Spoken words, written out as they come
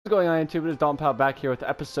What's going on YouTube? It is Dalton Powell back here with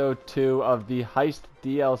episode 2 of the Heist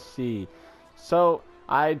DLC. So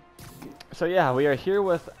we are here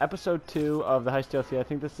with episode 2 of the Heist DLC. I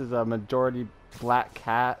think this is a majority Black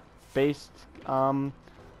Cat based DLC.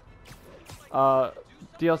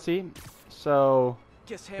 So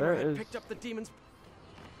Guess there Hammerhead is picked up the demons.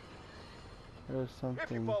 there's If you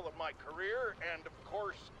something followed my career, and of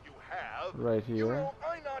course you have, right you here. know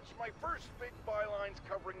I notched my first big bylines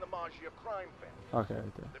covering the Magia crime family. Okay,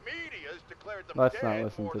 right there. The media's declared them Let's dead not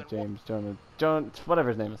listen more to than James Jones, whatever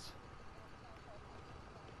his name is.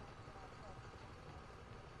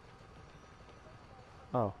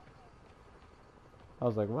 Oh. I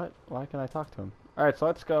was like, what? Why can't I talk to him? Alright, so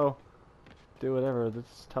let's go do whatever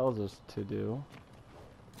this tells us to do.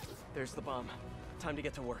 There's the bomb. Time to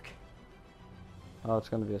get to work. Oh, it's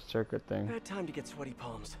gonna be a circuit thing. Bad time to get sweaty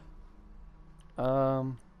palms.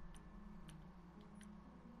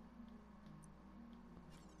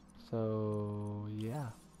 So, yeah.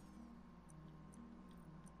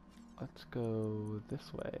 Let's go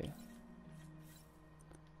this way.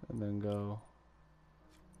 And then go...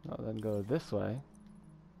 No, then go this way.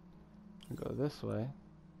 And go this way.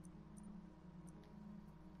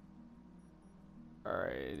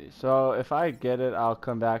 Alrighty, so if I get it, I'll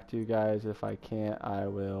come back to you guys. If I can't, I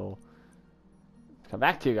will come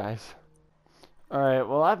back to you guys. Alright,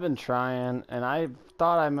 well I've been trying, and I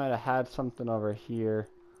thought I might have had something over here,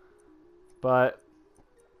 but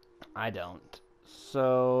I don't.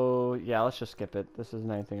 So, yeah, let's just skip it. This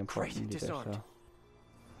isn't anything important Great, either, disarmed. so.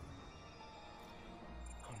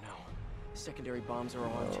 Oh no. Secondary bombs are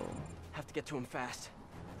armed. Oh. Have to get to him fast.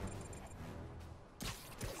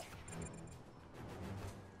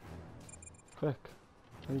 Quick.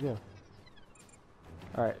 What do you do?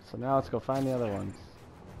 Alright, so now let's go find the other ones.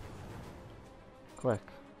 Quick.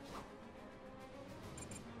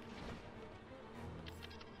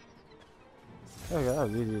 There we go,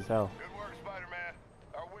 that was easy as hell. Good work, Spider-Man.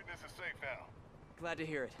 Our witness is safe now. Glad to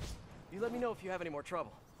hear it. You let me know if you have any more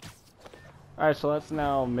trouble. Alright, so let's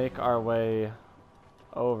now make our way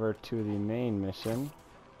over to the main mission.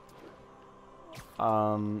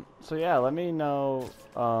 So yeah, let me know,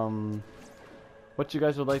 what you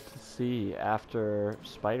guys would like to see after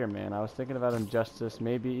Spider-Man. I was thinking about Injustice,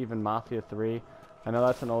 maybe even Mafia 3. I know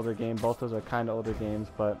that's an older game. Both those are kind of older games,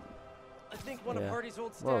 but... I think one of Hardy's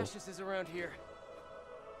old Whoa. stashes is around here.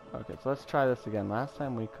 Okay, so let's try this again. Last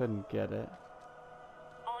time we couldn't get it.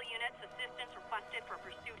 All units, assistance requested for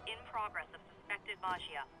pursuit in progress of suspected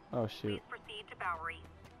Magia. Oh, shoot. Please proceed to Bowery.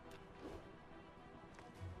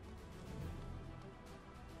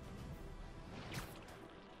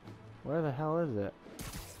 Where the hell is it?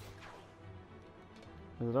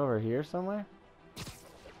 Is it over here somewhere?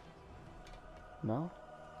 No?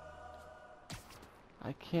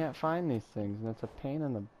 I can't find these things, and it's a pain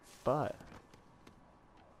in the butt.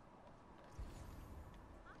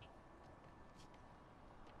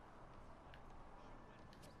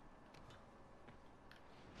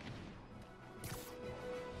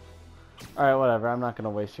 Alright, whatever. I'm not going to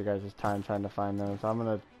waste your guys' time trying to find those. I'm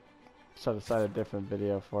going to set aside a different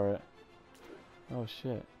video for it. Oh,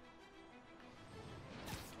 shit.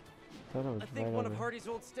 Thought it was I think right one of over- Hardy's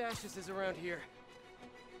old stashes is around here.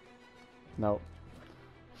 Nope.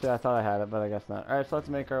 See, I thought I had it, but I guess not. Alright, so let's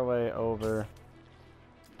make our way over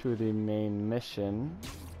to the main mission.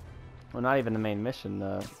 Well, not even the main mission.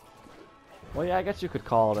 Well, yeah, I guess you could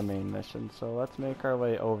call it a main mission. So let's make our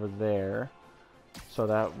way over there. So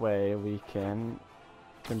that way we can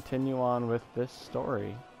continue on with this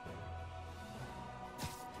story.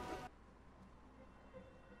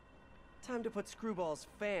 Time to put Screwball's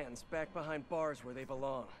fans back behind bars where they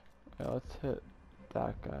belong. Yeah, let's hit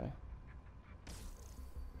that guy.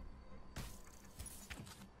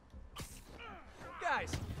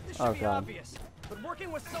 Guys, this should Oh, be God. obvious, but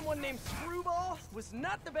working with someone named Screwball was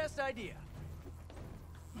not the best idea.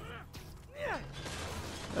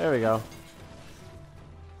 There we go.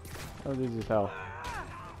 That was easy as hell.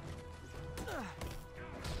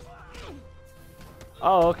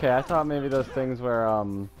 Oh, okay. I thought maybe those things where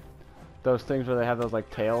they have those like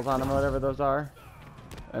tails on them or whatever those are,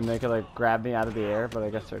 and they could like grab me out of the air, but I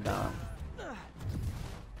guess they're not.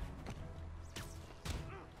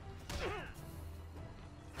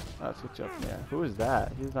 Let's switch up. Yeah. Who is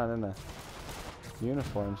that? He's not in the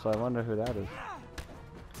uniform, so I wonder who that is.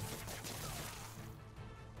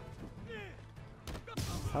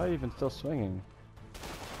 How are you even still swinging?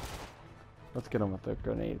 Let's get him with the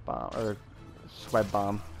grenade bomb, or sweat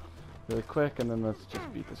bomb, really quick, and then let's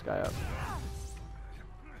just beat this guy up.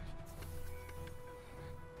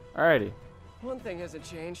 Alrighty. One thing hasn't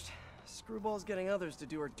changed. Screwball's getting others to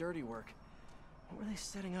do her dirty work. What were they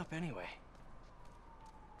setting up anyway?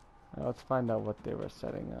 Now let's find out what they were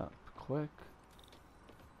setting up quick.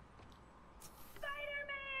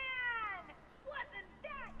 Spider-Man! Wasn't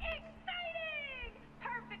that exciting?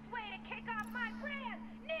 Perfect way to kick off my brand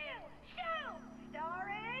new show,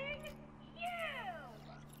 starring you!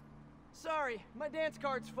 Sorry, my dance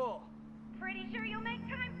card's full. Pretty sure you'll make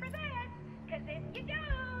time for this, because if you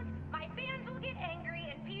don't, my fans will get angry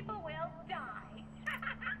and people will die.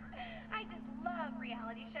 I just love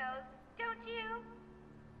reality shows, don't you?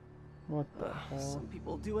 What the hell? Some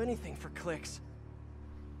people do anything for clicks.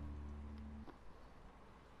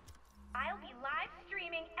 I'll be live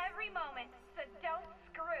streaming every moment, so don't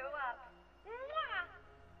screw up.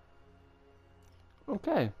 Mwah!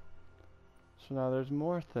 Okay. So now there's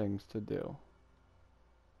more things to do.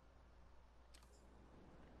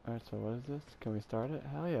 Alright, so what is this? Can we start it?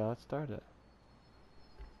 Hell yeah, let's start it.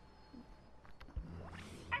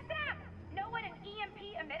 SM! Know what an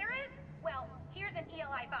EMP emitter is? Well, here's an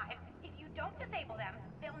ELI 5. If you don't disable them,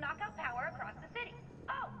 they'll knock out power across the city.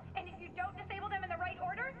 Oh, and if you don't disable them in the right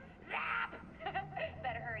order, zap!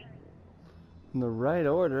 Better hurry. In the right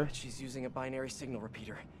order. She's using a binary signal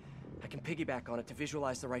repeater. I can piggyback on it to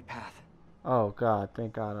visualize the right path. Oh god,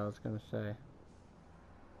 thank god I was gonna say.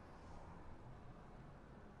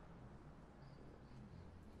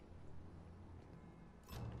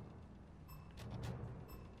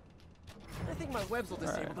 I think my webs will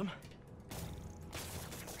disable them.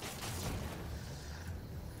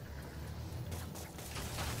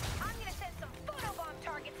 I'm gonna send some photobomb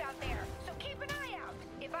targets out there, so keep an eye out.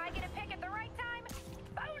 If I get a pick at the right time,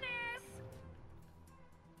 bonus!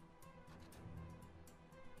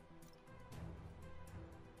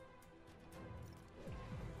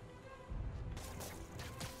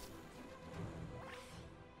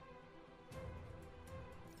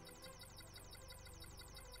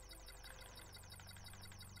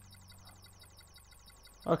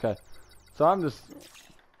 Okay. So I'm just...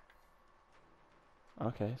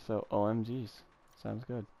 Okay, so OMGs. Sounds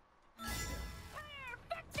good.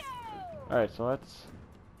 Alright, so let's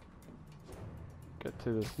get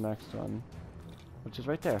to this next one, which is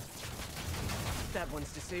right there. That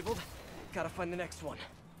one's disabled. Gotta find the next one.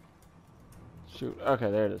 Shoot. Okay,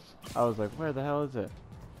 there it is. I was like, where the hell is it?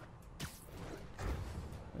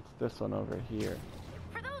 It's this one over here.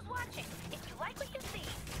 For those watching, if you like what you see,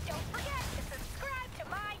 don't forget to subscribe to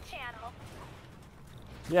my channel.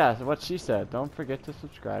 Yeah, so what she said. Don't forget to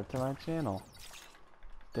subscribe to my channel.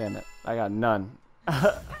 Damn it. I got none.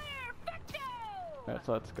 Alright,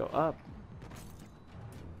 so let's go up.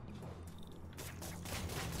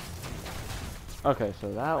 Okay,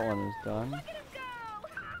 so that one is done. Look at him go!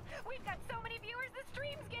 We've got so many viewers, the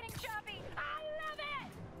stream's getting choppy. I love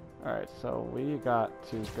it! Alright, so we got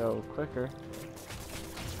to go quicker.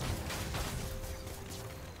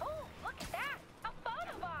 Oh, look at that! A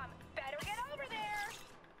photobomb! Better get over there!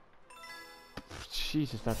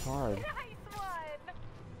 Jesus, that's hard. Nice one!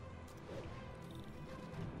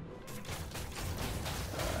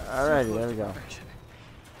 Alrighty, there we go.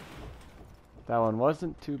 That one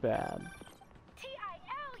wasn't too bad. TIL,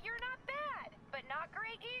 you're not bad, but not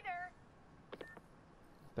great either.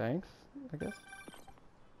 Thanks, I guess.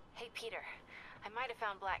 Hey, Peter. I might have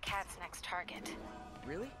found Black Cat's next target.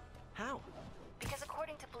 Really? How? Because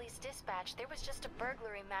according to police dispatch, there was just a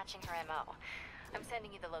burglary matching her MO. I'm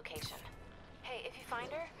sending you the location. Hey, if you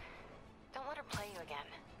find her, don't let her play you again.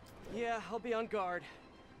 Yeah, I'll be on guard.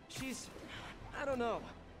 She's... I don't know.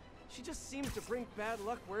 She just seems to bring bad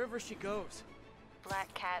luck wherever she goes.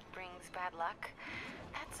 Black Cat brings bad luck?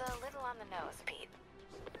 That's a little on the nose, Pete.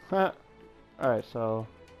 Huh. Alright, so...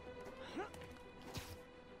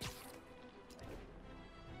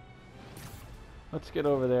 let's get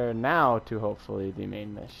over there now to hopefully the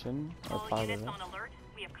main mission. Or All part of units it. on alert.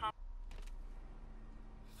 We have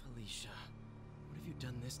Felicia, what have you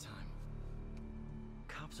done this time?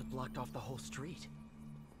 Cops have blocked off the whole street.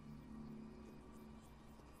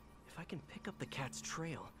 If I can pick up the cat's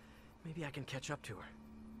trail, maybe I can catch up to her.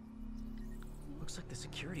 Looks like the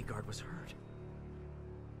security guard was hurt.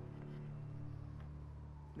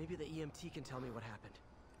 Maybe the EMT can tell me what happened.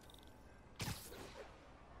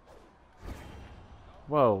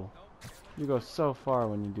 Whoa. You go so far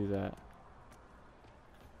when you do that.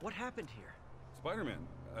 What happened here? Spider-Man,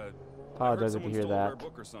 I Apologize heard if someone you hear stole a rare that.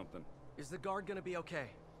 book or something. Is the guard gonna be okay?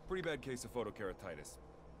 Pretty bad case of photokeratitis.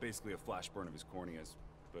 Basically a flash burn of his corneas,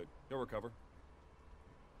 but he'll recover.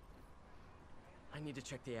 I need to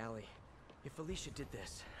check the alley. If Felicia did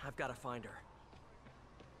this, I've got to find her.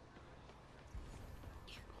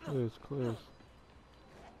 Clues, clues.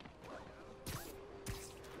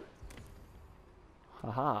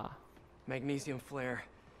 Haha. Magnesium flare.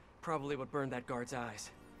 Probably what burned that guard's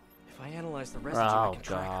eyes. If I analyze the residue, I Oh can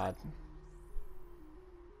track her. god.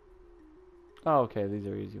 Oh, okay, these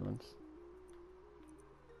are easy ones.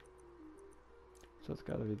 So it's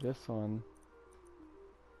gotta be this one.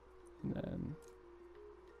 And then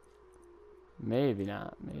maybe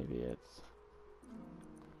not. Maybe it's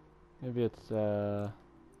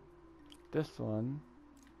this one.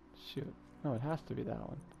 Shoot. No, it has to be that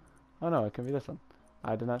one. Oh no, it can be this one.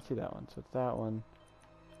 I did not see that one. So it's that one.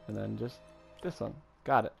 And then just this one.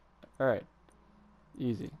 Got it. Alright.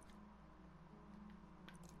 Easy.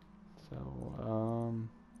 So,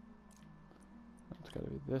 it's gotta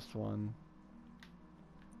be this one.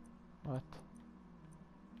 What?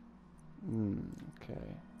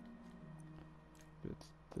 Okay. It's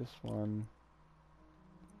this one.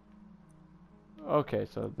 Okay,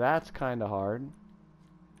 so that's kind of hard.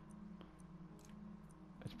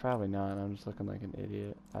 It's probably not. I'm just looking like an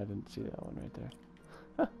idiot. I didn't see that one right there.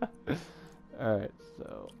 Alright,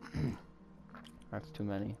 so that's too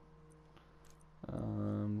many.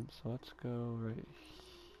 So let's go right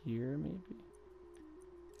here, maybe?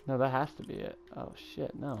 No, that has to be it. Oh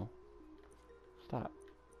shit, no. Stop.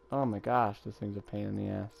 Oh my gosh, this thing's a pain in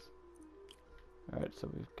the ass. Alright, so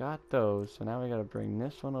we've got those. So now we gotta bring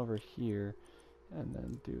this one over here and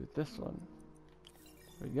then do this one.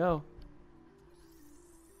 There we go.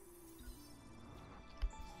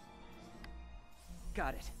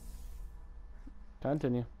 Got it.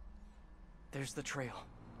 Continue. There's the trail.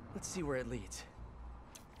 Let's see where it leads.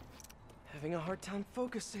 Having a hard time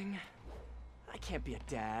focusing. I can't be a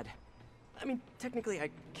dad. I mean, technically I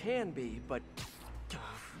can be, but...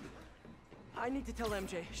 I need to tell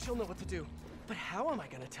MJ. She'll know what to do. But how am I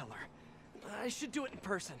gonna tell her? I should do it in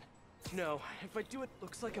person. No, if I do it,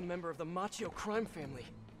 looks like a member of the Machio crime family.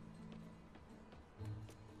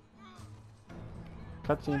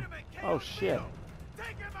 Cutscene. Oh shit.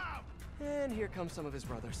 Take him out! And here come some of his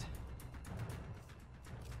brothers.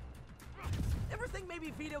 Ever think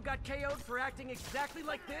maybe Vito got KO'd for acting exactly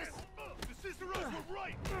like this? The Ciceros were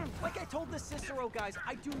right! Like I told the Cicero guys,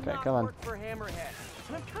 I do Okay, not come on. work for Hammerhead.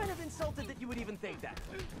 And I'm kind of insulted that you would even think that.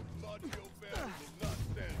 Machio family will not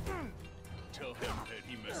stand. Tell him that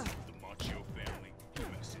he messes with the Machio family. He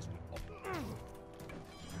messes with all.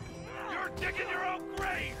 You're digging your own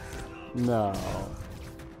grave! No.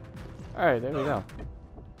 Alright, there we go.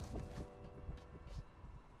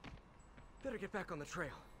 Better get back on the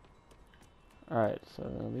trail. Alright, so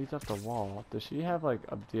it leads up the wall. Does she have like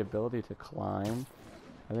the ability to climb?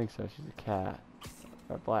 I think so. She's a cat.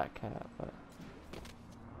 Or a black cat, but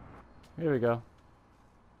here we go.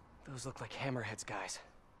 Those look like Hammerhead's guys.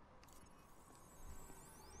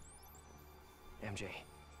 MJ,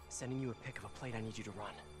 sending you a pic of a plate I need you to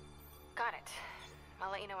run. Got it.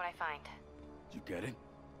 I'll let you know what I find. You get it?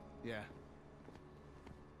 Yeah.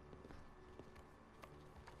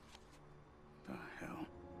 The hell?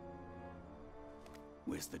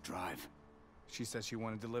 Where's the drive? She says she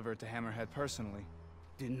wanted to deliver it to Hammerhead personally.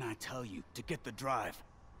 Didn't I tell you to get the drive?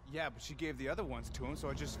 Yeah, but she gave the other ones to him, so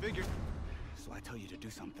I just figured... So I tell you to do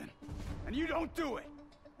something, and you don't do it!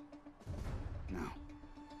 Now,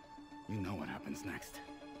 you know what happens next.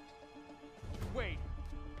 Wait!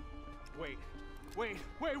 Wait! Wait!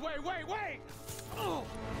 Wait! Wait! Wait! Wait! Oh!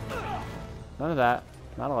 None of that.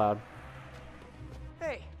 Not allowed.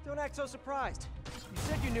 Hey, don't act so surprised. You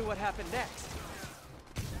said you knew what happened next.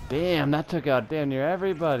 Damn, that took out damn near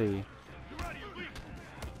everybody.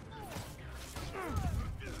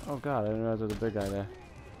 Oh god, I didn't realize there was a big guy there.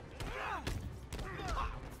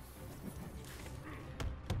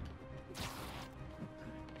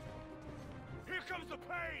 Here comes the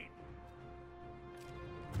pain!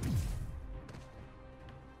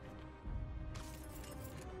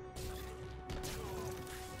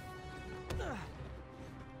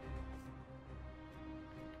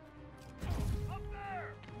 Up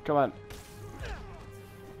there! Come on.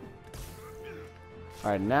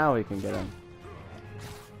 Alright, now we can get him.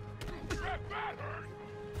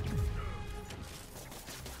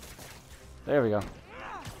 There we go.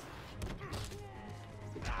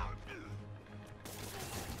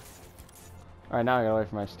 Alright, now I gotta wait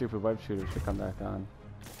for my stupid web shooters to come back on.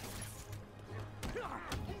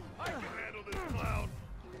 I can handle this clown!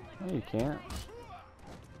 No, you can't.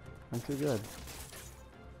 I'm too good.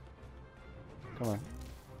 Come on.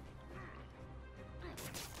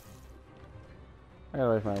 I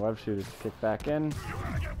gotta wait for my web shooters to kick back in. You're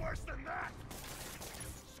gonna get worse than that!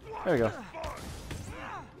 There we go.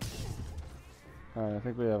 Alright, I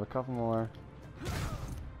think we have a couple more.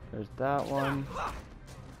 There's that one.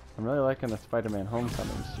 I'm really liking the Spider-Man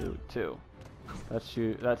Homecoming suit too. That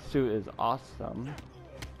suit is awesome.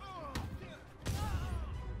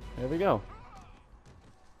 Here we go.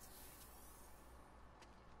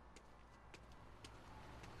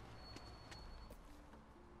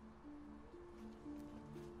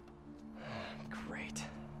 Great.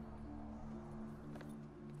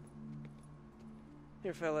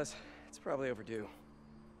 Here, fellas. It's probably overdue.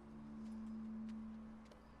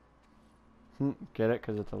 Get it?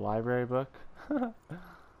 Because it's a library book?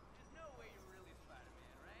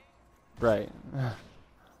 Right.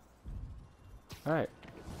 Alright.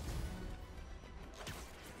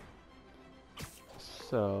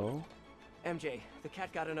 So... MJ, the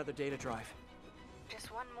cat got another data drive.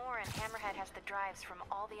 Just one more and Hammerhead has the drives from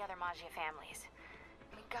all the other Maggia families.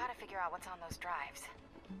 We gotta figure out what's on those drives.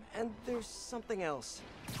 And there's something else.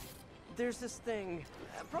 There's this thing.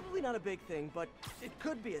 Probably not a big thing, but it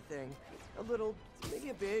could be a thing. A little, maybe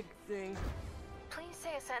a big thing. Please say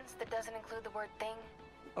a sentence that doesn't include the word thing.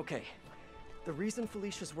 Okay. The reason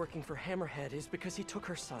Felicia's working for Hammerhead is because he took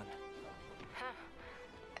her son. Huh.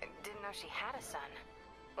 I didn't know she had a son.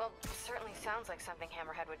 Well, certainly sounds like something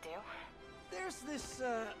Hammerhead would do. There's this,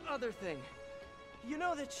 other thing. You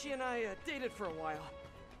know that she and I, dated for a while.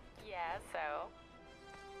 Yeah, so?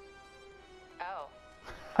 Oh.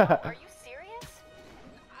 Are you serious?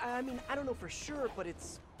 I mean, I don't know for sure, but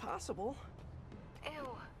it's possible. Ew.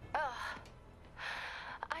 Ugh.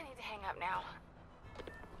 I need to hang up now.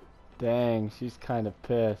 Dang, she's kind of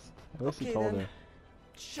pissed. At least he Okay, told then. her.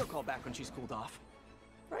 She'll call back when she's cooled off.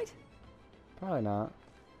 Right? Probably not.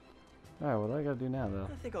 Alright, what do I gotta do now, though?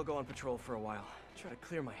 I think I'll go on patrol for a while. Try to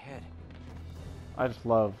clear my head. I just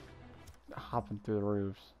love hopping through the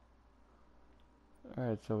roofs.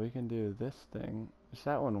 Alright, so we can do this thing. Which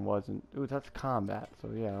that one wasn't. Ooh, that's combat.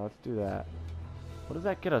 So yeah, let's do that. What does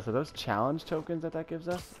that get us? Are those challenge tokens that gives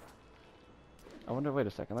us? I wonder, wait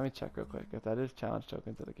a second, let me check real quick if that is challenge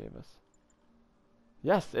tokens that it gave us.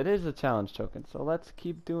 Yes, it is a challenge token. So let's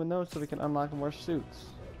keep doing those so we can unlock more suits.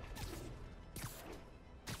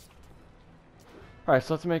 Alright,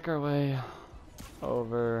 so let's make our way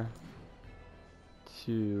over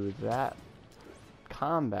to that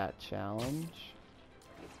combat challenge.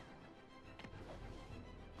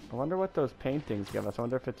 I wonder what those paintings give us. I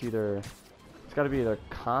wonder if it's either, it's got to be either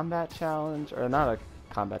combat challenge, or not a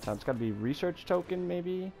combat challenge, it's got to be research token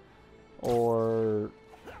maybe, or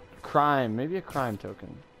crime, maybe a crime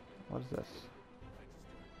token. What is this?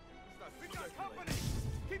 We got company!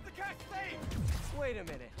 Keep the cat safe! Wait a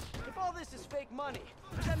minute. If all this is fake money,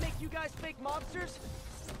 does that make you guys fake mobsters?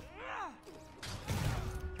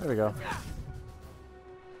 There we go.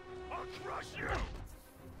 I'll crush you!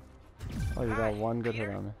 Oh, you got Hi, one good hit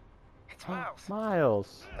Peter. on me. It's Miles.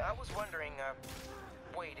 Miles! I was wondering,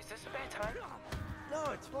 wait, is this a bad time?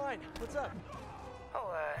 No, it's fine. What's up?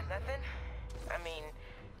 Oh, nothing? I mean,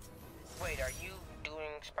 wait, are you doing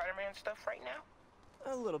Spider-Man stuff right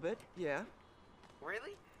now? A little bit, yeah.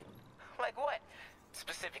 Really? Like what,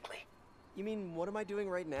 specifically? You mean, what am I doing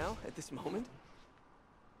right now, at this moment?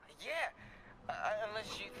 Yeah,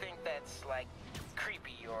 unless you think that's, like,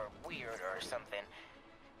 creepy or weird or something.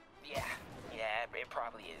 Yeah, it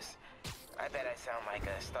probably is. I bet I sound like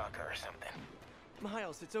a stalker or something.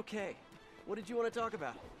 Miles, it's okay. What did you want to talk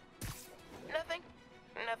about? Nothing.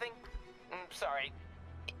 Sorry.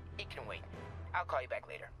 It can wait. I'll call you back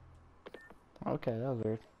later. Okay, that was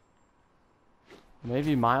weird.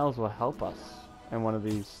 Maybe Miles will help us in one of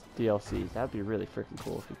these DLCs. That'd be really freaking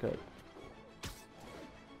cool if he could.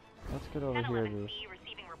 Let's get over here to... 1011C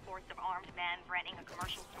receiving reports of armed men renting a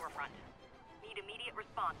commercial storefront. Need immediate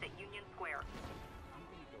response at Union Square.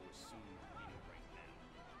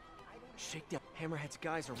 Shake down. Hammerhead's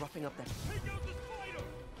guys are roughing up that... Take out the spider!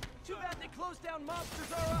 Too bad they closed down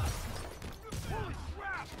Mobsters R Us! Holy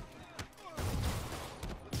crap!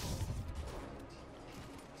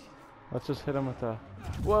 Let's just hit him with a...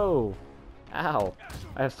 Whoa! Ow!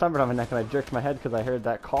 I have sunburn on my neck and I jerked my head because I heard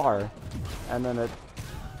that car. And then it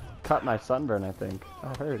cut my sunburn, I think.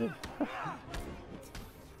 I heard it.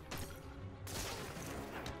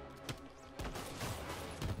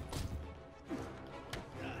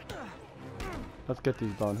 Let's get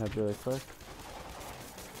these boneheads really quick.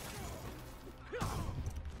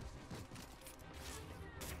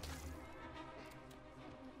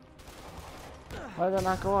 Why did that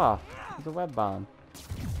not go off? It's a web bomb.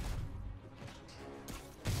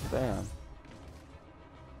 Damn.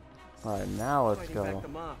 Alright, now let's Fighting back go. the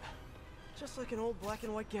mob. Just like an old black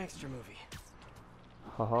and white gangster movie.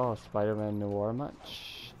 Oh, Spider-Man Noir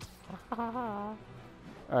much?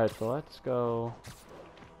 Alright, so let's go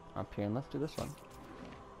up here and let's do this one.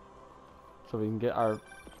 So we can get our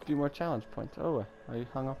few more challenge points. Oh, are you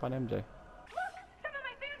hung up on MJ? Look! Some of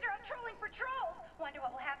my fans are out trolling for trolls! Wonder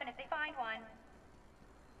what will happen if they find one.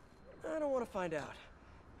 I don't want to find out.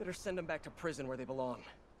 Better send them back to prison where they belong.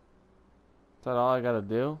 Is that all I gotta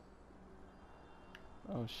do?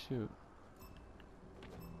 Oh shoot.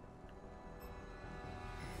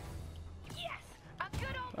 Yes! A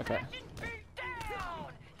good Okay. old-fashioned beat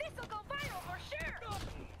down! This'll go viral for sure!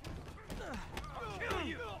 I'll kill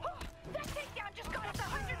you! That takedown just got us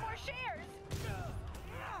 100 more shares!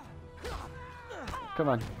 Come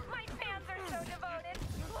on. My fans are so devoted!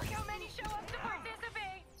 Look how many show up to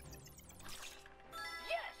participate!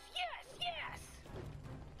 Yes, yes, yes!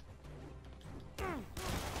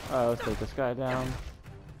 Alright, let's take this guy down.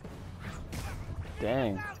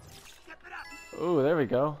 Dang. Ooh, there we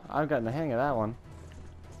go. I've gotten the hang of that one.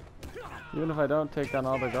 Even if I don't take down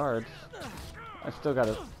all the guards, I still got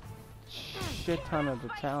a shit ton of the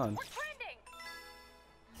challenge.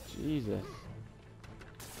 Jesus.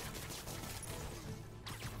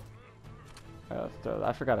 Alright, let's throw.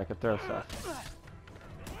 I forgot I could throw stuff.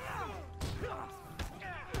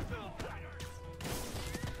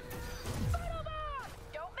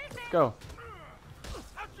 Let's go.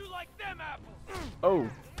 How'd you like them apples? Oh.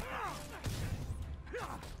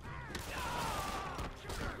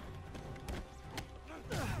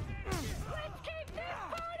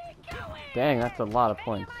 Dang, that's a lot of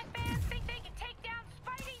points.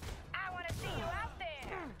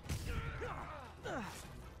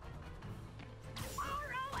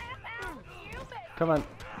 Come on.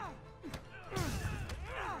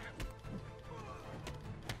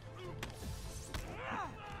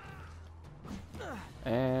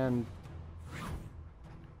 And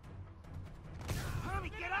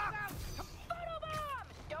Get up!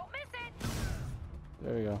 Don't miss it!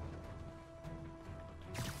 there we go.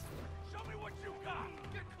 Show me what you got!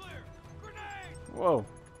 Get clear! Grenade! Whoa.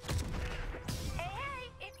 Hey, hey,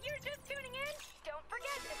 if you're just tuning in, don't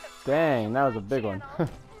forget to subscribe. Dang, that was a big one. Nice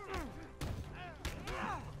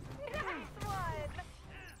one!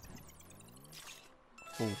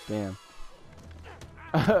 Oh, damn.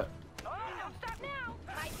 Oh, don't stop now!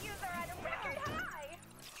 My views are at a record high!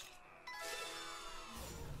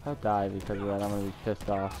 If I die because of that, I'm gonna be pissed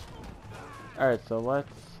off. Alright, so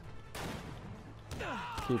let's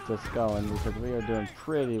keep this going because we are doing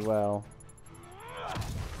pretty well.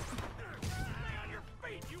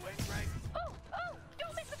 Oh, oh,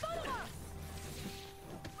 don't miss the photo bomb!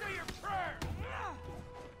 Say your prayer!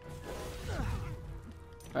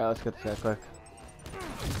 Alright, let's get this guy quick.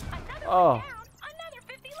 Another Oh. one down, another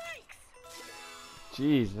 50 likes!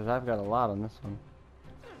 Jesus, I've got a lot on this one.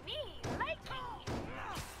 Me, likey!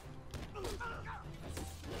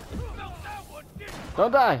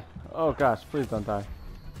 Don't die! Oh gosh, please don't die.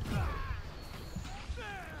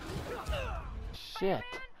 Shit. Man,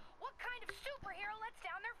 what kind of superhero lets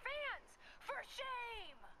down their fans? For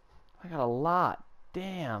shame! I got a lot.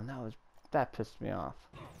 Damn, that pissed me off.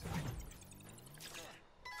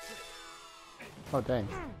 Oh dang.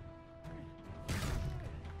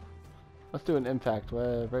 Let's do an impact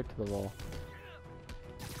web right to the wall.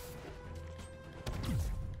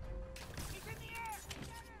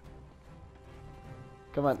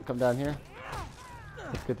 Come on, come down here.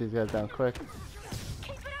 Let's get these guys down quick.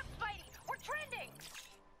 Keep it up, Spidey! We're trending!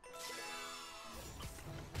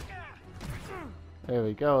 There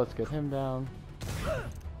we go, let's get him down.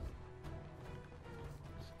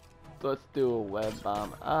 Let's do a web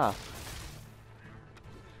bomb. Ah.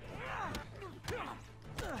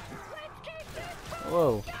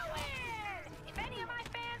 Whoa. If any of my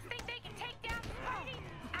fans think they can take down Spidey,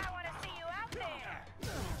 I want to see you out there!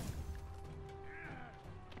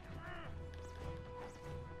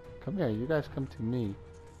 Come here, you guys come to me.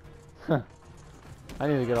 I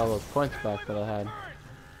need to get all those points back that I had. I'm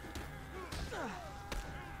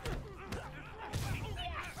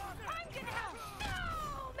gonna have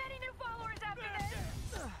so many new followers after this!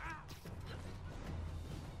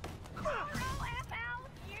 ROFL,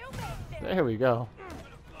 you made it! There we go.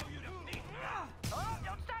 Oh,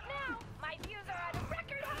 don't stop now! My views are at a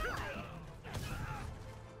record high!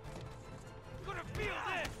 Gonna feel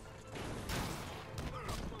this!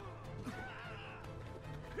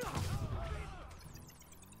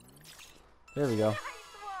 There we go. Nice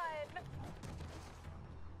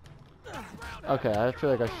one! Okay, I feel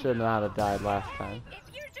like I should not have died last time.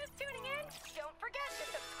 If you're just tuning in, don't forget to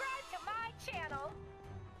subscribe to my channel.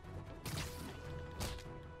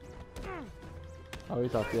 Oh,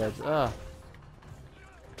 he's off the edge. Ah.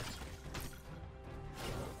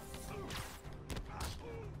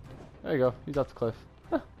 There you go. He's off the cliff.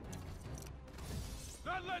 Not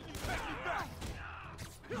letting you take me back!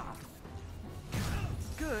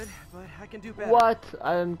 Good, but I can do better. What?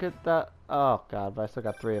 I didn't get that. Oh god, but I still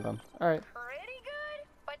got 3 of them. Alright. Pretty good,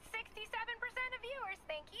 but 67% of viewers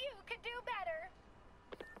think you could do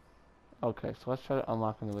Okay, so let's try to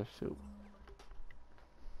unlock another suit.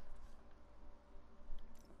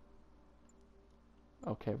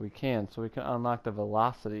 Okay, we can. So we can unlock the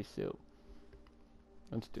velocity suit.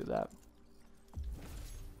 Let's do that.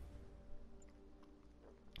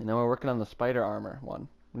 And then we're working on the spider armor one.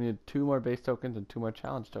 We need 2 more base tokens and 2 more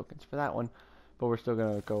challenge tokens for that one. But we're still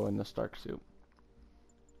going to go in the Stark suit.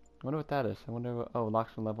 I wonder what that is. I wonder what... Oh,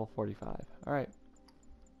 locks from level 45. Alright.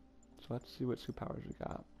 So let's see what suit powers we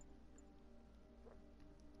got.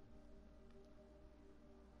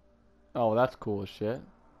 Oh, that's cool as shit.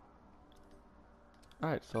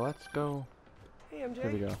 Alright, so let's go. Hey, MJ.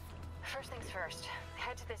 Here we go. First things first,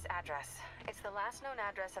 head to this address. It's the last known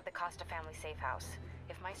address of the Costa family safe house.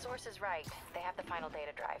 If my source is right, they have the final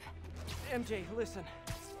data drive. MJ, listen.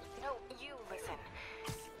 No, you listen.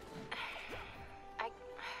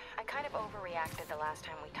 I kind of overreacted the last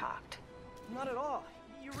time we talked. Not at all.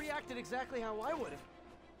 You reacted exactly how I would have.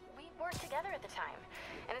 We worked together at the time,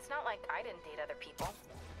 and it's not like I didn't date other people.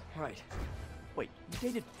 Right. Wait, you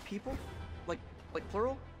dated people? Like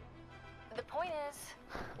plural? The point is,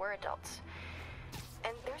 we're adults.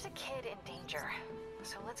 And there's a kid in danger.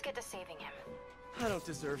 So let's get to saving him. I don't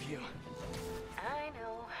deserve you. I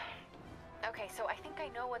know. Okay, so I think I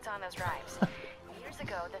know what's on those drives. Years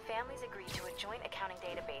ago, the families agreed to a joint accounting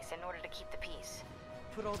database in order to keep the peace.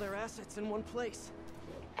 Put all their assets in one place.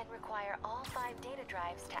 And require all 5 data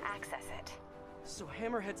drives to access it. So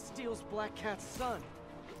Hammerhead steals Black Cat's son.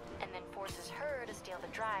 And then forces her to steal the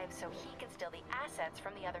drive so he can steal the assets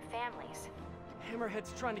from the other families.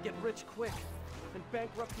 Hammerhead's trying to get rich quick, and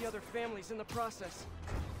bankrupt the other families in the process.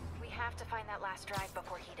 We have to find that last drive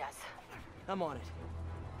before he does. I'm on it.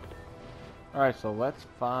 Alright, so let's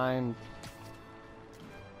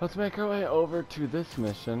make our way over to this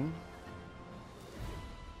mission.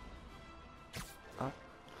 All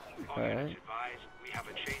units advised, we have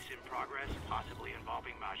a chase in progress, possibly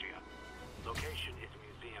involving Magia. Location is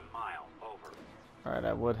Museum Mile. Over. Alright,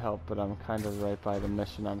 I would help, but I'm kind of right by the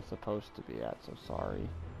mission I'm supposed to be at, so sorry.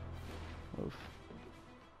 Oof.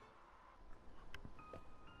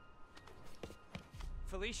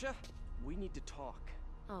 Felicia, we need to talk.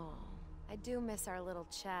 Oh, I do miss our little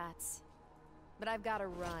chats. But I've got to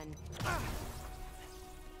run.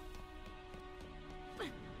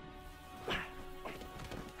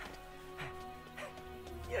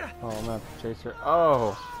 Oh, I'm gonna have to chase her.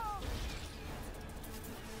 Oh!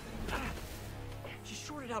 She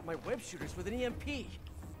shorted out my web shooters with an EMP.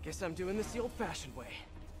 Guess I'm doing this the old-fashioned way.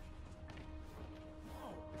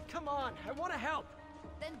 Whoa, come on, I want to help.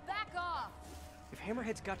 Then back off! If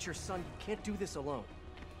Hammerhead's got your son, you can't do this alone.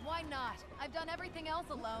 Why not? I've done everything else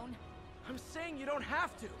alone. I'm saying you don't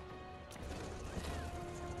have to.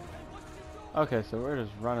 Okay, so we're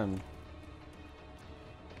just running.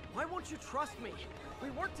 Why won't you trust me? We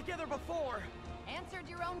worked together before. Answered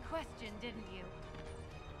your own question, didn't you?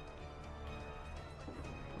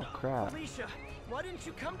 Oh crap. Alicia, why didn't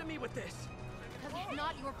you come to me with this? Because it's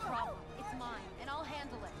not your problem. It's mine, and I'll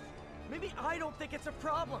handle it. Maybe I don't think it's a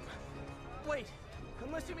problem. Wait,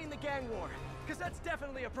 unless you mean the gang war, because that's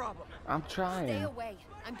definitely a problem. I'm trying. Stay away.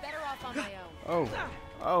 I'm better off on my own. Oh.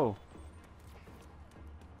 Oh.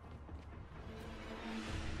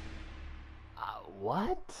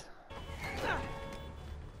 What?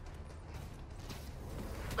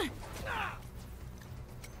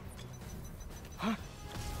 Huh?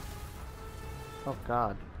 Oh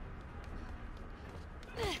God.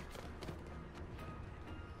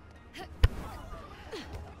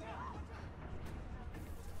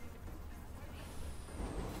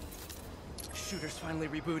 Shooter's finally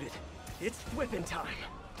rebooted. It's whipping time.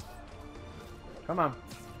 Come on.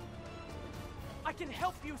 I can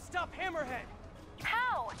help you stop Hammerhead.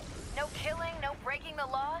 How? No killing, no breaking the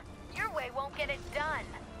law? Your way won't get it done.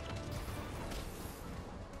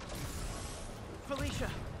 Felicia,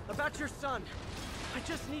 about your son. I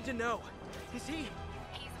just need to know. Is he...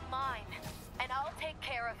 He's mine, and I'll take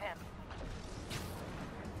care of him.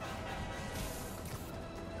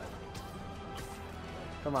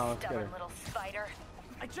 Come on, let's get her. Stubborn little spider.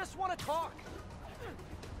 I just want to talk.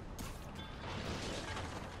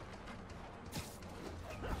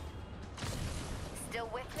 Still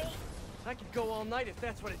with me? I could go all night if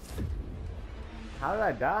that's what it's... How did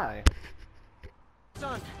I die?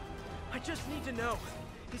 Son, I just need to know.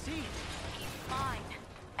 Is he... He's mine,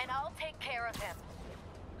 and I'll take care of him.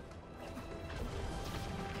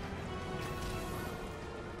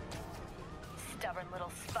 Stubborn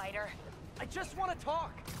little spider. I just want to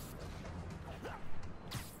talk.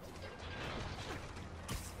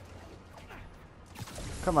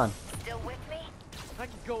 Come on. Still with me? I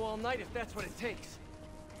could go all night if that's what it takes.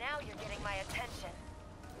 Now you're getting my attention.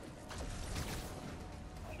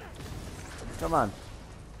 Come on.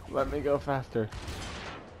 Let me go faster.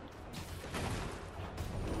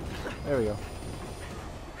 There we go.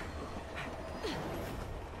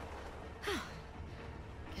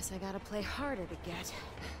 Guess I gotta play harder to get.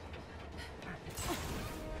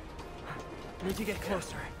 Need to get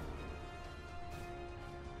closer.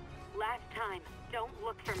 Last time. Don't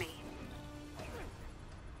look for me.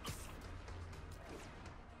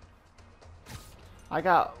 I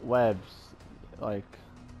got webs, like...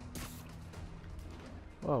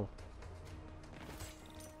 Whoa.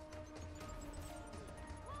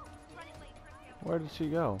 Where did she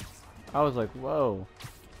go? I was like, whoa.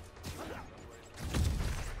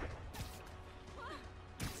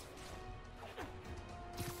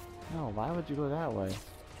 No, why would you go that way?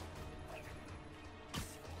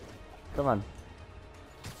 Come on.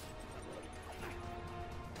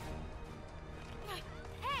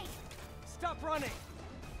 Hey! Stop running!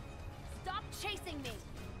 Stop chasing me!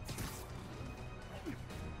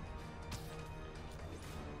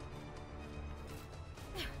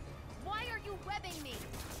 Why are you webbing me?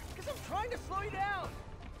 Because I'm trying to slow you down!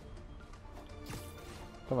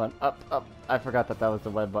 Come on, up, up. I forgot that that was the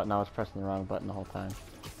web button. I was pressing the wrong button the whole time.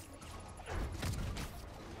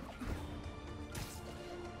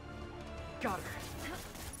 Got her.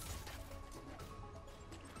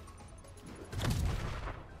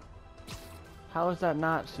 How is that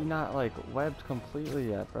not, she not like webbed completely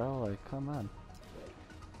yet, bro? Like, come on.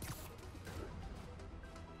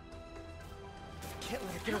 Can't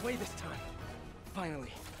let her get away this time.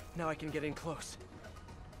 Finally, now I can get in close.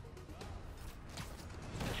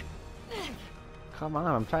 Come on,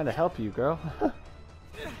 I'm trying to help you, girl.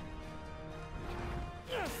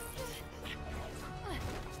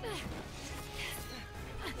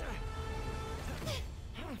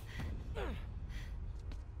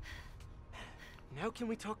 Now can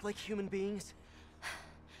we talk like human beings?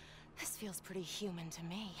 This feels pretty human to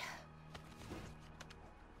me.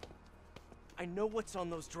 I know what's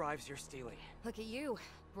on those drives you're stealing. Look at you,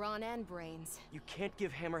 brawn and brains. You can't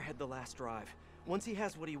give Hammerhead the last drive. Once he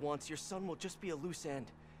has what he wants, your son will just be a loose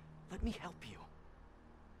end. Let me help you.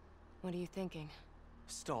 What are you thinking?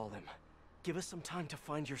 Stall him. Give us some time to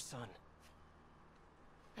find your son.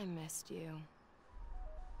 I missed you.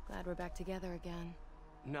 Glad we're back together again.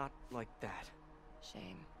 Not like that.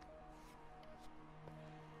 Shame.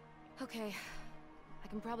 Okay. I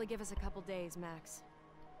can probably give us a couple days, max.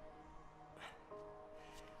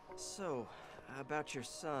 So, about your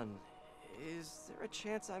son, is there a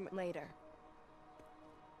chance I'm... Later.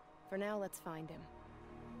 For now, let's find him.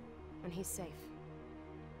 When he's safe,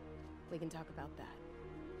 we can talk about that.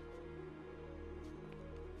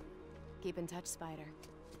 Keep in touch, Spider.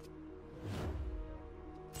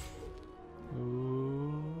 Ooh.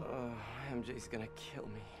 MJ's gonna kill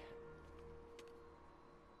me.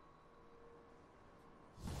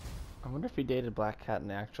 I wonder if he dated Black Cat in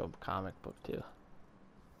the actual comic book too.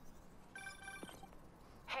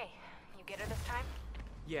 Hey, you get her this time?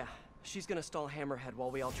 Yeah, she's gonna stall Hammerhead while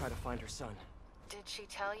we all try to find her son. Did she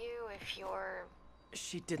tell you if you're...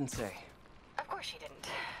 She didn't say. Of course she didn't.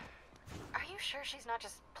 Are you sure she's not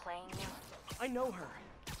just playing you? I know her.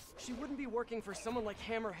 She wouldn't be working for someone like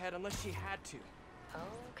Hammerhead unless she had to.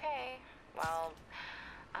 Okay. Well,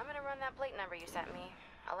 I'm gonna run that plate number you sent me.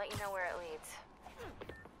 I'll let you know where it leads.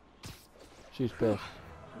 She's pissed.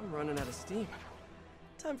 I'm running out of steam.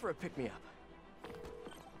 Time for a pick-me-up.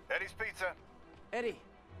 Eddie's Pizza. Eddie,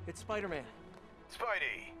 it's Spider-Man.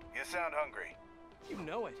 Spidey, you sound hungry. You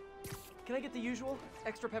know it. Can I get the usual?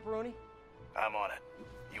 Extra pepperoni? I'm on it.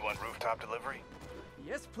 You want rooftop delivery?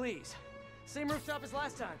 Yes, please. Same rooftop as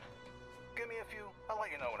last time. Give me a few. I'll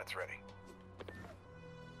let you know when it's ready.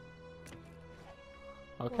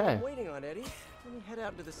 Okay. While I'm waiting on Eddie, let me head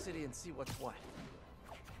out into the city and see what's what.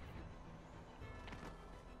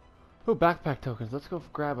 Ooh, backpack tokens. Let's go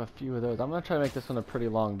grab a few of those. I'm gonna try to make this one a pretty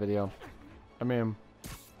long video. I mean,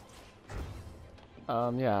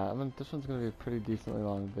 yeah, this one's gonna be a pretty decently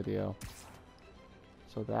long video.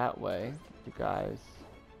 So that way, you guys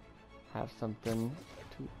have something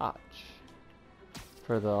to watch.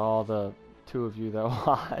 For all the 2 of you that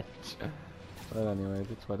watch. But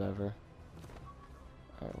anyways, it's whatever.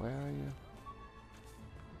 Alright, where are you?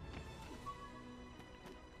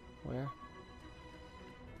 Where?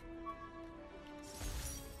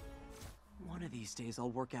 One of these days,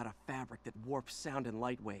 I'll work out a fabric that warps sound and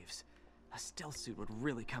light waves. A stealth suit would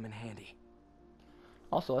really come in handy.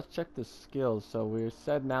 Also, let's check the skills. So we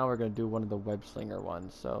said now we're going to do one of the web slinger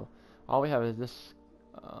ones. So all we have is this.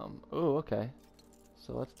 Oh, okay.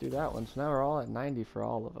 So let's do that one. So now we're all at 90 for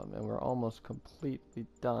all of them. And we're almost completely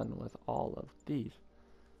done with all of these.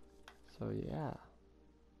 So yeah.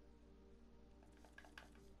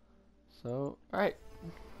 So alright.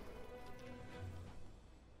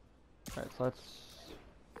 Alright, so let's...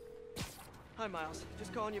 Hi, Miles.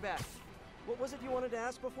 Just calling you back. What was it you wanted to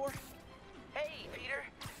ask before? Hey, Peter.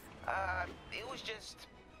 It was just...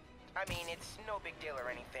 I mean, it's no big deal or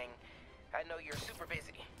anything. I know you're super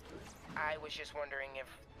busy. I was just wondering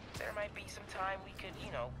if there might be some time we could,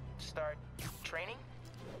 you know, start training?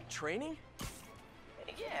 Training?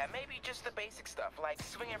 Yeah, maybe just the basic stuff, like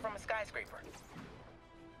swinging from a skyscraper.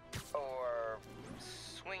 Or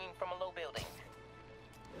swinging from a low building.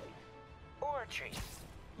 Or a tree.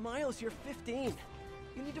 Miles, you're 15.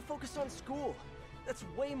 You need to focus on school. That's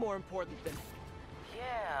way more important than...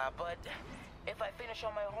 Yeah, but if I finish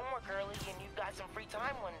all my homework early and you've got some free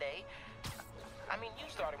time one day... I mean, you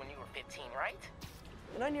started when you were 15, right?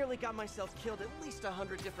 And I nearly got myself killed at least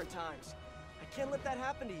 100 different times. I can't let that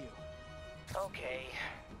happen to you. Okay.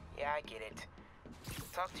 Yeah, I get it.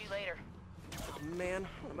 Talk to you later. Oh, man,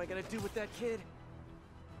 what am I gonna do with that kid?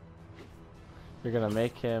 You're gonna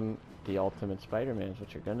make him the ultimate Spider-Man is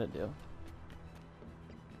what you're gonna do.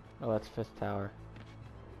 Oh, that's Fifth Tower.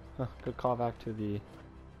 Huh, good callback to the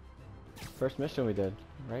first mission we did.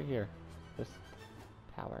 Right here. Fifth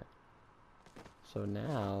Tower. So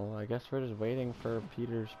now, I guess we're just waiting for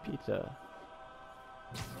Peter's pizza.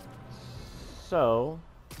 So,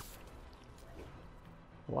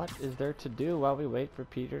 what is there to do while we wait for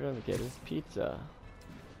Peter to get his pizza?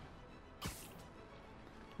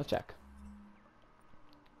 Let's check.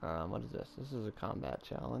 What is this? This is a combat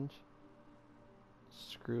challenge.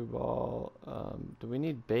 Screwball. Do we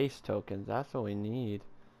need base tokens? That's what we need.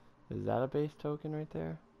 Is that a base token right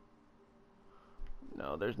there?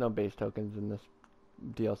 No, there's no base tokens in this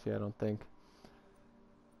DLC, I don't think.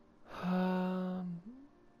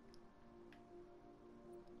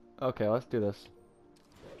 Okay, let's do this.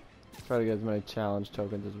 Try to get as many challenge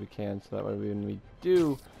tokens as we can, so that way when we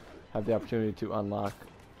do have the opportunity to unlock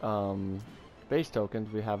base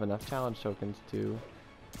tokens, we have enough challenge tokens to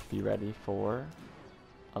be ready for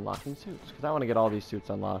unlocking suits. Because I want to get all these suits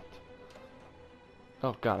unlocked.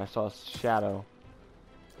 Oh god, I saw a shadow.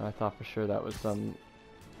 I thought for sure that was something.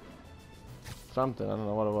 I don't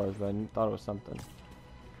know what it was, but I thought it was something.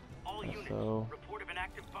 All units, So, report of an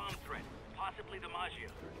active bomb threat, possibly the Magia.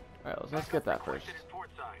 alright, let's get that first. Requested at port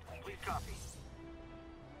side. Please copy.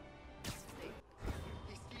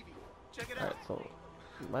 Alright, so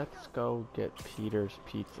let's go get Peter's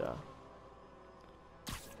pizza.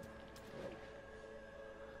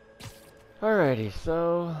 Alrighty,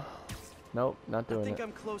 so... Nope, not doing I think it.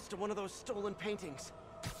 I'm close to one of those stolen paintings.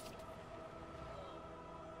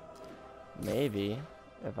 Maybe,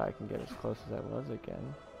 if I can get as close as I was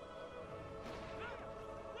again.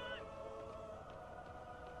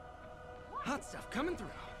 Hot stuff coming through.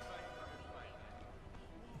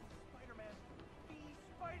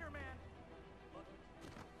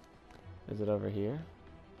 Is it over here?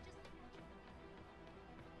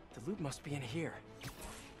 The loot must be in here.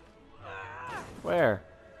 Where?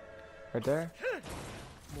 Right there?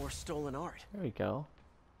 More stolen art. There we go.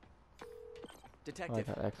 Detective,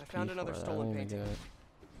 got XP I found another for it. I stolen didn't even painting. get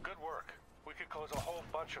it. Good work. We could close a whole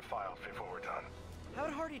bunch of files before we're done. How'd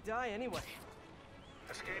Hardy die anyway?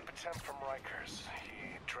 Escape attempt from Rikers.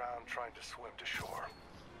 He drowned trying to swim to shore.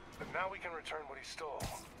 But now we can return what he stole.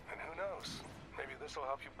 And who knows? Maybe this will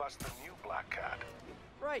help you bust the new Black Cat.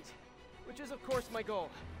 Right. Which is, of course, my goal.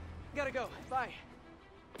 Gotta go. Bye.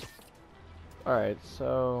 Alright,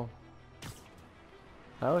 so...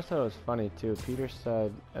 I always thought it was funny, too. Peter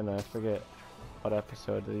said, and I forget what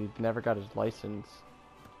episode, that he never got his license.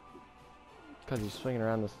 Because he's swinging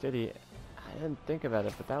around the city. I didn't think about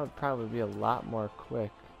it, but that would probably be a lot more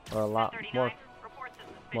quick. Or a lot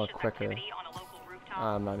more quicker.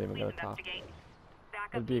 I'm not even going to talk.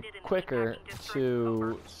 It'd be quicker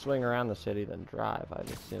to swing around the city than drive,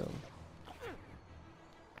 I'd assume.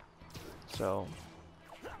 So,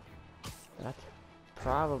 that's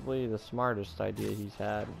probably the smartest idea he's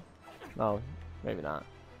had. No, maybe not.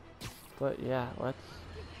 But yeah, let's...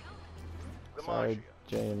 Sorry,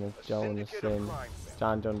 Jameson.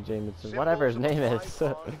 John Jonah Jameson. Whatever his name is.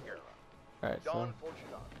 Alright, so...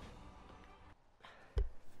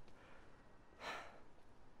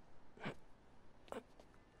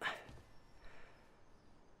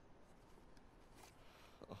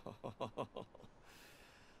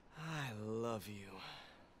 I love you.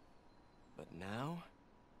 But now,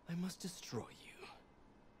 I must destroy you.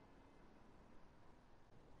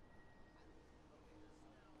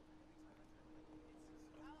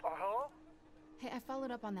 Hello? Hey, I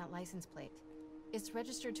followed up on that license plate. It's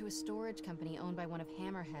registered to a storage company owned by one of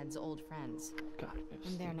Hammerhead's old friends. God,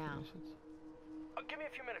 I'm there now. Give me a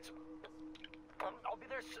few minutes. I'll be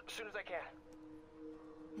there as soon as I can.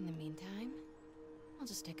 In the meantime, I'll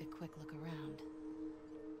just take a quick look around.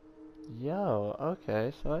 Yo,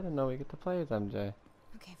 okay, so I didn't know we get to play as MJ.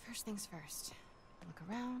 Okay, first things first. Look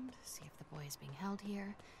around, see if the boy is being held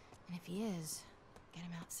here, and if he is, get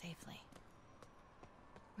him out safely.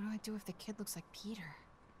 What do I do if the kid looks like Peter?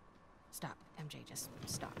 Stop, MJ, just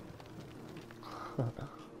stop.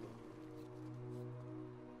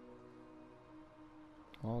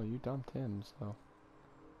 Well, you dumped him, so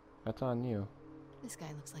that's on you. This guy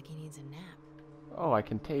looks like he needs a nap. Oh, I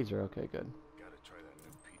can taser. Okay, good. Gotta try that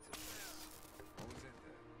new pizza. What was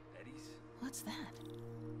it? Eddie's? What's that?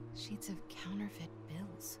 Sheets of counterfeit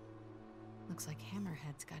bills. Looks like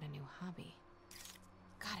Hammerhead's got a new hobby.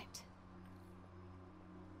 Got it.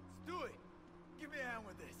 Stewie, give me a hand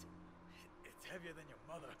with this. It's heavier than your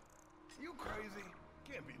mother. You crazy?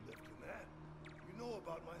 Can't be lifting that. You know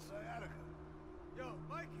about my sciatica. Yo,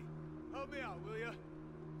 Mikey, help me out, will ya?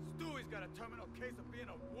 Stewie's got a terminal case of being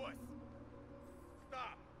a wuss.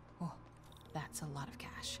 Stop. Oh, that's a lot of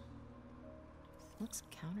cash. Looks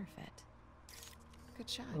counterfeit. Good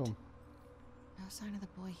shot. Boom. No sign of the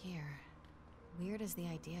boy here. Weird as the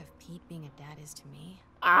idea of Pete being a dad is to me.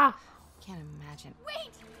 Ah! Can't imagine.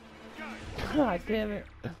 Wait! God damn it.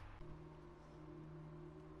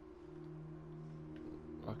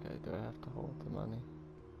 Okay, do I have to hold the money?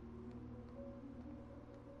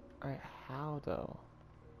 Alright, how though?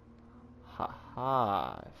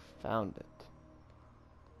 Haha, I found it.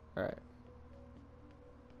 Alright.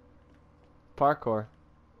 Parkour.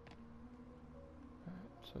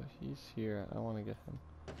 Alright, so he's here. I want to get him.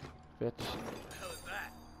 Bitch. What the hell is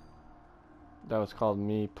that? That was called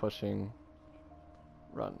me pushing.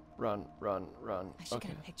 Run, run, run, run. I should Okay.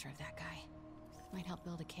 get a picture of that guy. Might help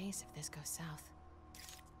build a case if this goes south.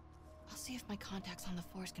 I'll see if my contacts on the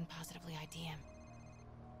force can positively ID him.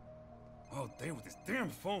 All day with this damn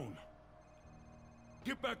phone.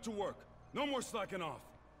 Get back to work. No more slacking off.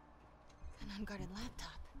 An unguarded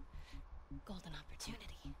laptop. Golden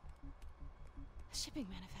opportunity. A shipping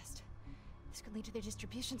manifest. This could lead to their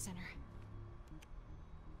distribution center.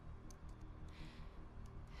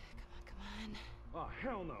 Come on, Oh,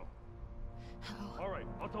 hell no. come on. All right,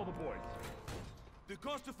 I'll tell the boys. The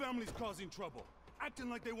Costa family's causing trouble, acting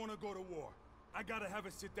like they want to go to war. I gotta have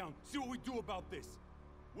a sit down, see what we do about this.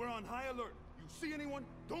 We're on high alert. You see anyone?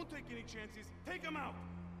 Don't take any chances. Take them out.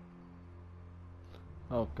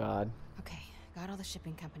 Oh god. Okay, got all the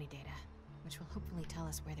shipping company data, which will hopefully tell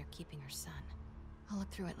us where they're keeping her son. I'll look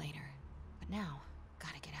through it later. But now,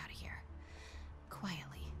 gotta get out of here.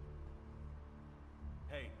 Quietly.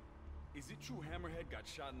 Hey, is it true Hammerhead got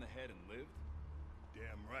shot in the head and lived?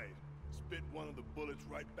 Damn right. Spit one of the bullets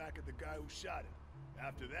right back at the guy who shot him.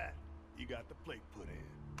 After that, he got the plate put in.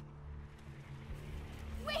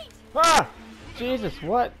 Wait! Ah! Jesus,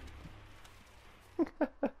 what?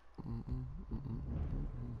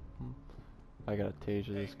 I gotta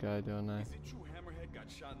taser this guy, don't I? Is it true Hammerhead got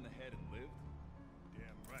shot in the head and lived?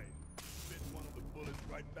 Damn right. Spit one of the bullets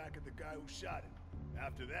right back at the guy who shot him.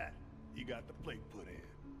 After that, he got the plate put in.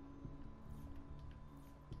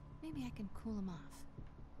 Maybe I can cool him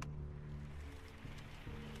off.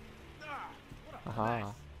 Ah! What a Aha.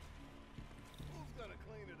 mess! Who's gonna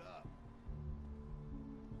clean it up?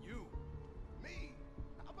 You. Me.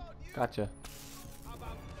 How about you? Gotcha. How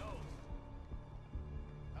about no?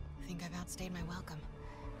 I think I've outstayed my welcome.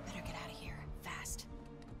 Better get out of here, fast.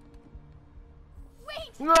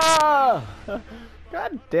 Wait! No!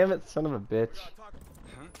 God damn it, son of a bitch.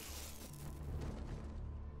 Huh?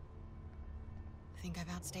 I think I've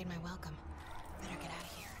outstayed my welcome. Better get out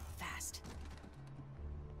of here, fast.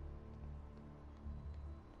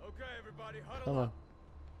 Okay, everybody, huddle Come on. up.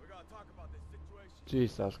 We're gonna talk about this situation.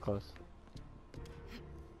 Jeez, that was close.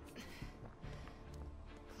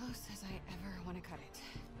 Close as I ever want to cut it.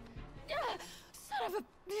 Son of a...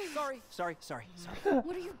 Sorry.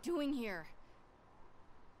 What are you doing here?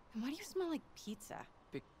 And why do you smell like pizza?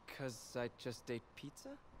 Because I just ate pizza?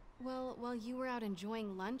 Well, while you were out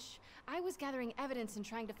enjoying lunch, I was gathering evidence and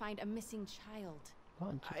trying to find a missing child.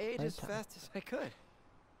 Lunch I ate as bedtime. fast as I could.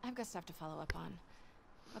 I've got stuff to follow up on.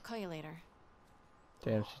 I'll call you later.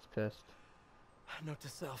 Damn, she's pissed. Note to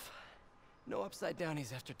self. No upside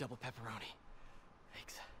downies after double pepperoni.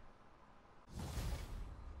 Thanks.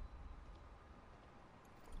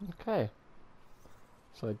 Okay.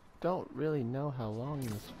 So I don't really know how long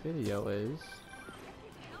this video is.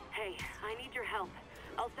 Hey, I need your help.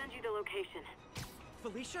 I'll send you the location.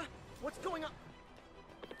 Felicia? What's going on?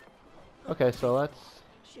 Okay, so let's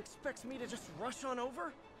She expects me to just rush on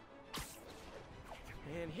over?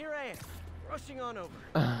 And here I am, rushing on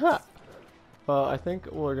over. Well, I think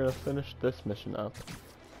we're gonna finish this mission up.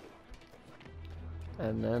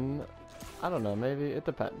 And then, I don't know, maybe it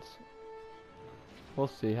depends. We'll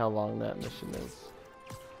see how long that mission is.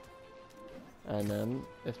 And then,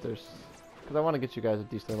 if there's... Because I want to get you guys a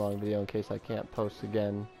decently long video in case I can't post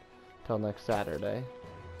again till next Saturday.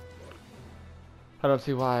 I don't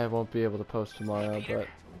see why I won't be able to post tomorrow, but...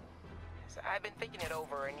 So I've been thinking it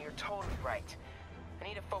over, and you're totally right. I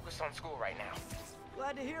need to focus on school right now.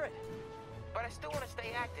 Glad to hear it. But I still want to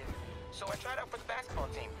stay active, so I tried out for the basketball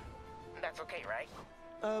team. That's okay, right?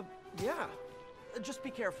 Yeah. Just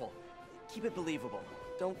be careful. Keep it believable.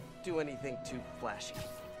 Don't do anything too flashy.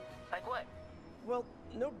 Like what? Well,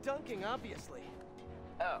 no dunking, obviously.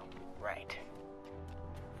 Oh, right.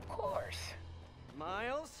 Of course.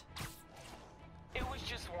 Miles? It was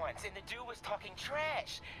just once, and the dude was talking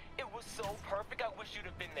trash. It was so perfect, I wish you'd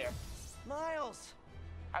have been there. Miles!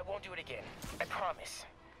 I won't do it again. I promise.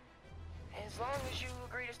 As long as you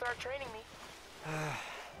agree to start training me.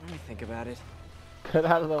 Let me think about it. Get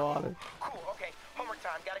out of the water. Cool, okay. Homework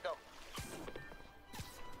time, gotta go.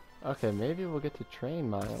 Okay, maybe we'll get to train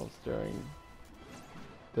Miles during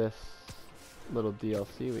this little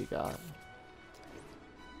DLC we got.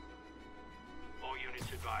 All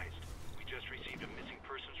units advised. We just received a missing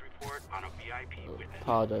persons report on a VIP witness.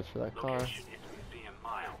 Apologize for that car. Location is Museum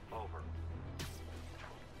Mile. Over.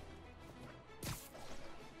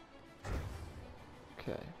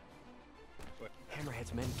 Okay.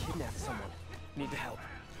 Hammerhead's men kidnapped someone. Need to help.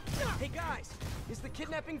 Hey guys, is the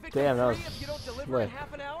kidnapping victim Damn, that free was if you don't deliver in slick.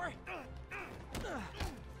 half an hour?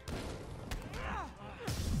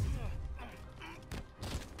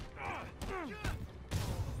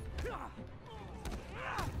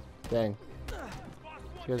 Dang.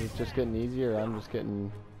 You guys are just getting easier, I'm just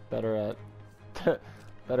getting better at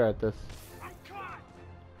better at this.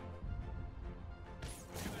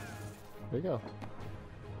 There we go.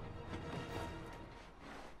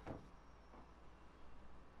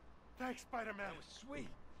 Thanks, Spider-Man. That was sweet.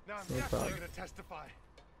 Now I'm No definitely problem. gonna testify.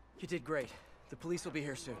 You did great. The police will be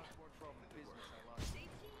here soon.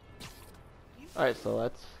 Alright, so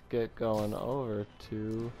let's get going over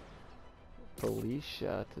to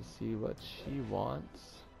Felicia to see what she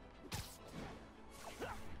wants.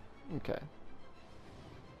 Okay.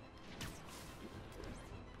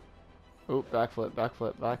 Oop, backflip,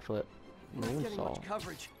 backflip, backflip. Not getting Moonsault. much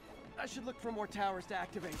coverage. I should look for more towers to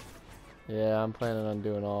activate. Yeah, I'm planning on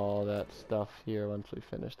doing all that stuff here once we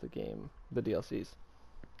finish the game, the DLCs.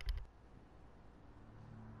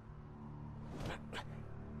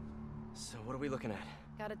 So what are we looking at?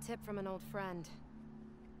 Got a tip from an old friend.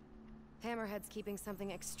 Hammerhead's keeping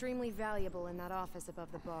something extremely valuable in that office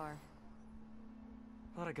above the bar.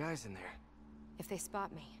 A lot of guys in there. If they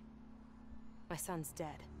spot me, my son's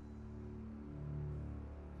dead.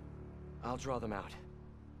 I'll draw them out.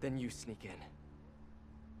 Then you sneak in.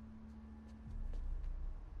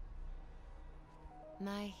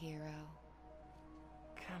 My hero.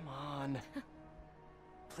 Come on.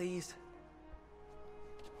 Please.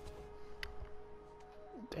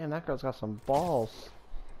 Damn, that girl's got some balls.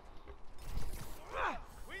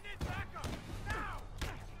 We need backup now.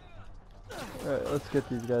 Alright, let's get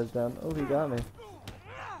these guys down. Oh, he got me.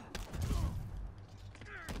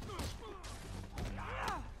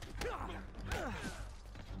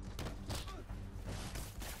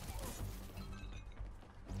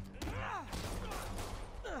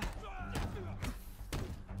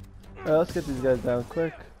 Alright, let's get these guys down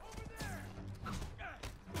quick.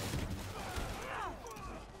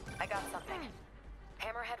 I got something.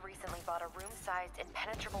 Hammerhead recently bought a room-sized,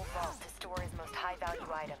 impenetrable vault to store his most high-value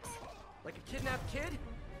items. Like a kidnapped kid?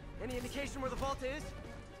 Any indication where the vault is?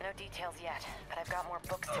 No details yet, but I've got more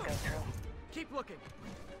books to go through. Keep looking.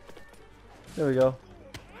 There we go.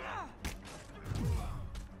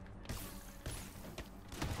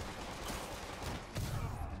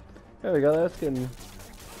 There we go, that's getting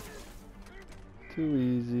too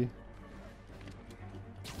easy.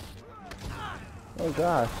 Oh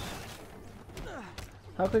gosh.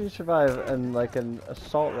 How could you survive in like an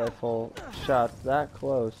assault rifle shot that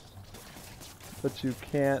close, but you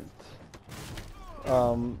can't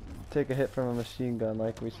take a hit from a machine gun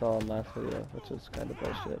like we saw in last video, which is kind of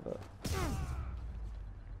bullshit, but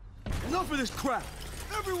Enough of this crap.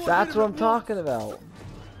 Everyone that's what I'm talking about.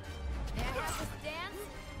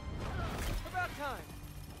 About time.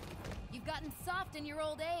 You've gotten soft in your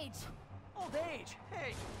old age. Old age?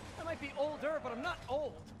 Hey, I might be older, but I'm not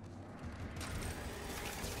old.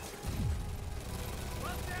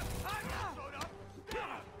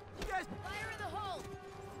 You guys, Fire in the hole.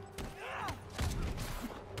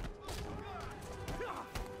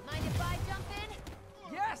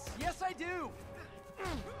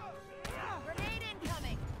 Grenade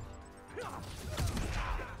incoming.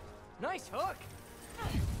 Nice hook.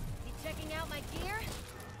 You checking out my gear?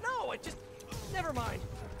 No, it just... Never mind.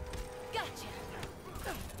 Gotcha.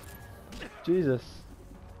 Jesus.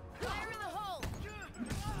 Fire in the hole.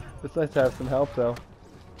 It's nice to have some help though.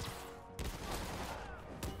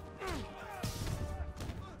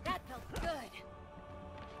 That felt good.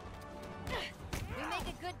 We make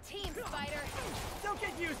a good team, Spider. Don't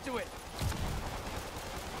get used to it.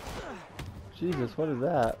 Jesus, what is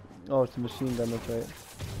that? Oh, it's a machine gun, that's right.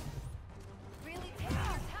 Really taking your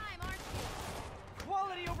time, aren't you?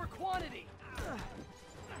 Quality over quantity.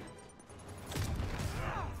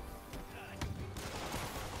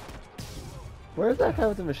 Where's that guy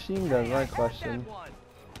with the machine gun? My question.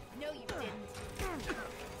 No, you didn't.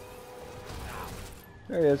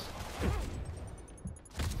 There he is.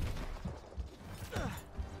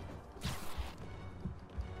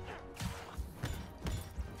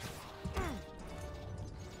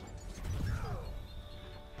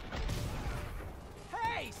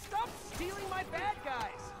 Hey, stop stealing my bad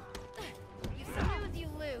guys. You snooze, you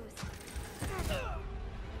lose.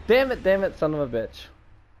 Damn it, son of a bitch.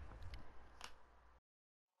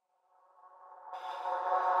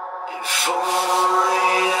 If only